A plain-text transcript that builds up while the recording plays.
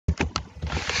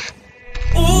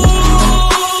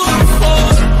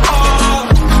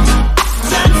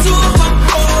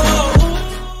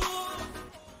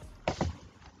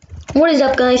What is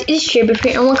up, guys? It's SHUTDOWN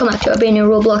here and welcome back to a brand new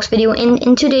Roblox video.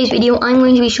 In today's video, I'm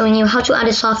going to be showing you how to add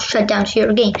a soft shutdown to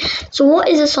your game. So what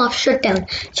is a soft shutdown?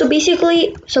 So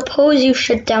basically, suppose you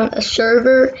shut down a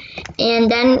server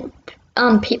and then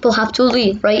people have to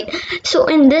leave, right? So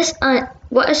in this,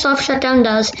 what a soft shutdown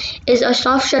does is a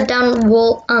soft shutdown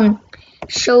will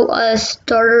show a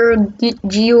starter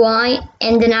GUI,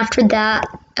 and then after that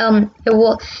it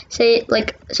will say,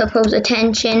 like, suppose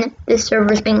attention, this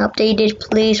server is being updated,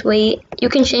 please wait. You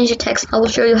can change the text, I will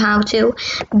show you how to,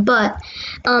 but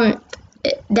then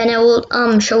it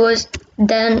will show us,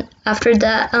 then after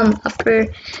that after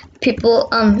people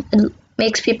it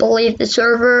makes people leave the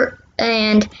server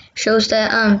and shows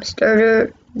the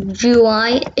starter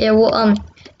GUI, it will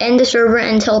end the server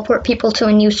and teleport people to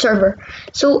a new server.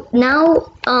 So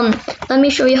now let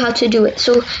me show you how to do it.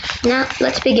 So now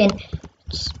let's begin.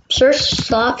 Search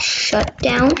soft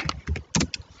shutdown.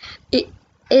 It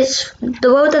is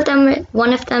both of them.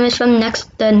 One of them is from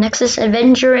the Nexus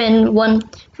Avenger and one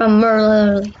from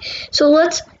Merlin. So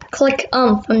let's click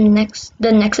from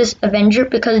the Nexus Avenger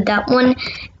because that one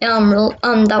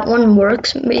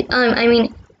works. I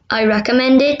mean, I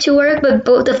recommend it to work, but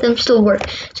both of them still work.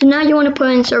 So now you want to put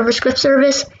in server script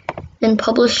service, then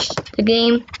publish the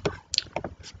game.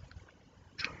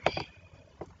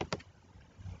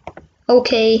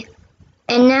 Okay,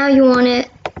 and now you want to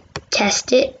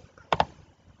test it.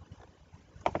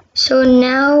 So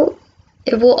now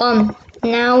it will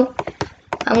now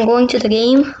I'm going to the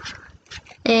game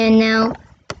and now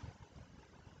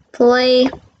play.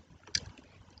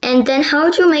 And then how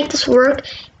to make this work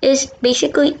is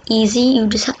basically easy. You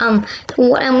just so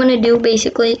what I'm gonna do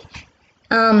basically is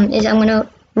I'm gonna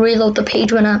reload the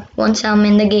page once I'm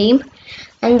in the game,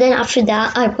 and then after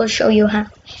that I will show you how.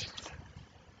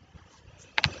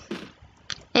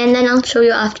 And then I'll show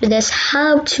you after this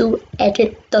how to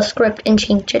edit the script and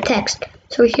change the text.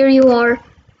 So here you are.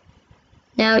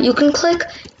 Now you can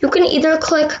either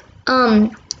click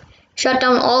shut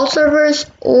down all servers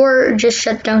or just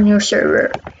shut down your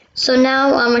server. So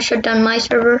now I'm gonna shut down my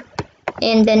server,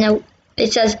 and then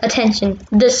it says attention,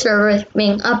 this server is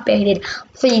being updated,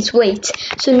 please wait.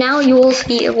 So now you will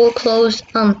see it will close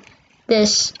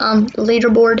this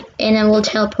leaderboard, and it will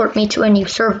teleport me to a new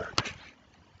server.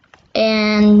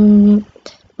 And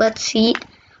let's see.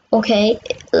 Okay,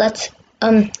 let's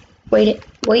wait,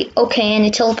 okay, and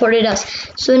it teleported us.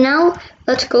 So now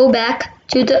let's go back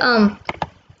to the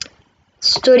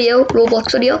Roblox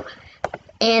studio,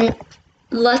 and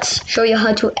let's show you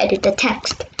how to edit the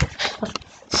text.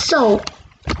 So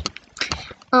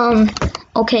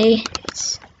okay,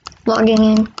 it's logging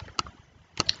in.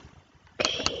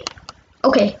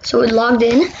 Okay, so it logged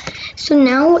in. So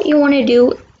now what you want to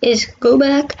do is go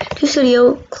back to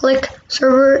studio, click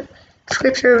server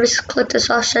script service, click the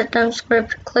soft shutdown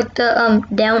script, click the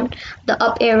the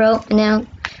up arrow, and now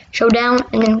show down,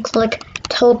 and then click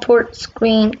teleport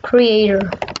screen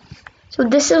creator. So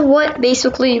this is what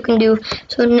basically you can do.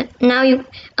 So now you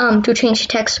to change the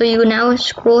text, so you now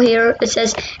scroll here, it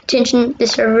says attention,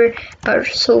 this server, or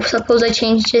so suppose I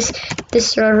change this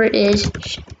server is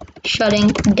shutting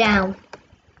down.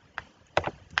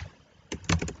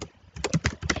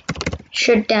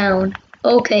 Shut down.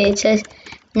 Okay, it says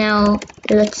now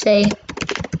let's say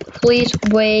please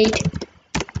wait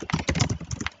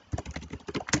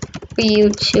for you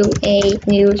to a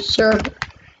new server.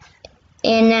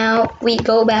 And now we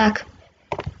go back,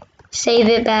 save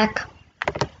it back,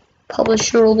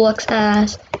 publish Roblox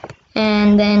as,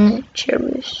 and then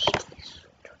choose,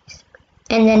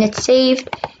 and then it's saved.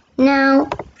 Now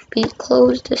we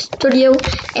close the studio,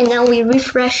 and now we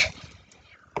refresh.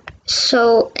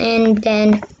 So, and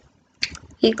then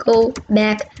we go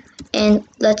back and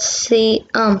let's see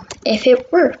if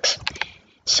it works.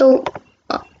 So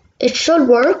it should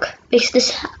work because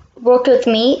this worked with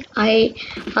me. I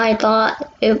thought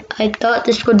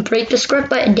this would break the script,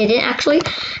 but it didn't actually,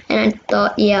 and I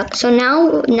thought, yeah. So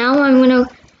now I'm gonna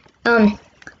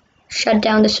shut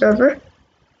down the server,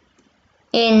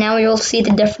 and now you'll see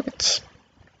the difference.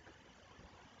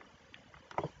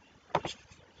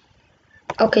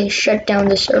 Okay, shut down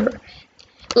the server.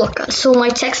 Look, so my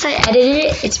text, I edited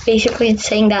it, it's basically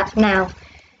saying that now.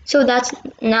 So that's,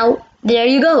 now there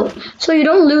you go. So you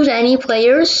don't lose any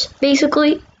players,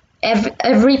 basically.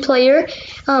 Every player,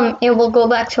 it will go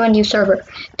back to a new server.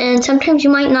 And sometimes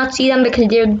you might not see them because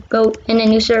they go in a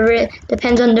new server. It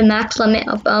depends on the max limit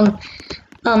of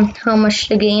how much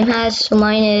the game has. So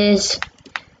mine is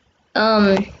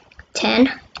 10.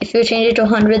 If you change it to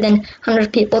 100, then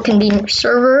 100 people can be in your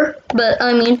server. But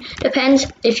I mean, depends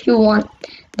if you want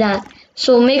that.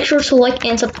 So make sure to like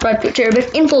and subscribe to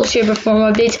Cheerbic and follow Cheerbic for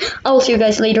more updates. I will see you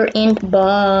guys later and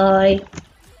bye.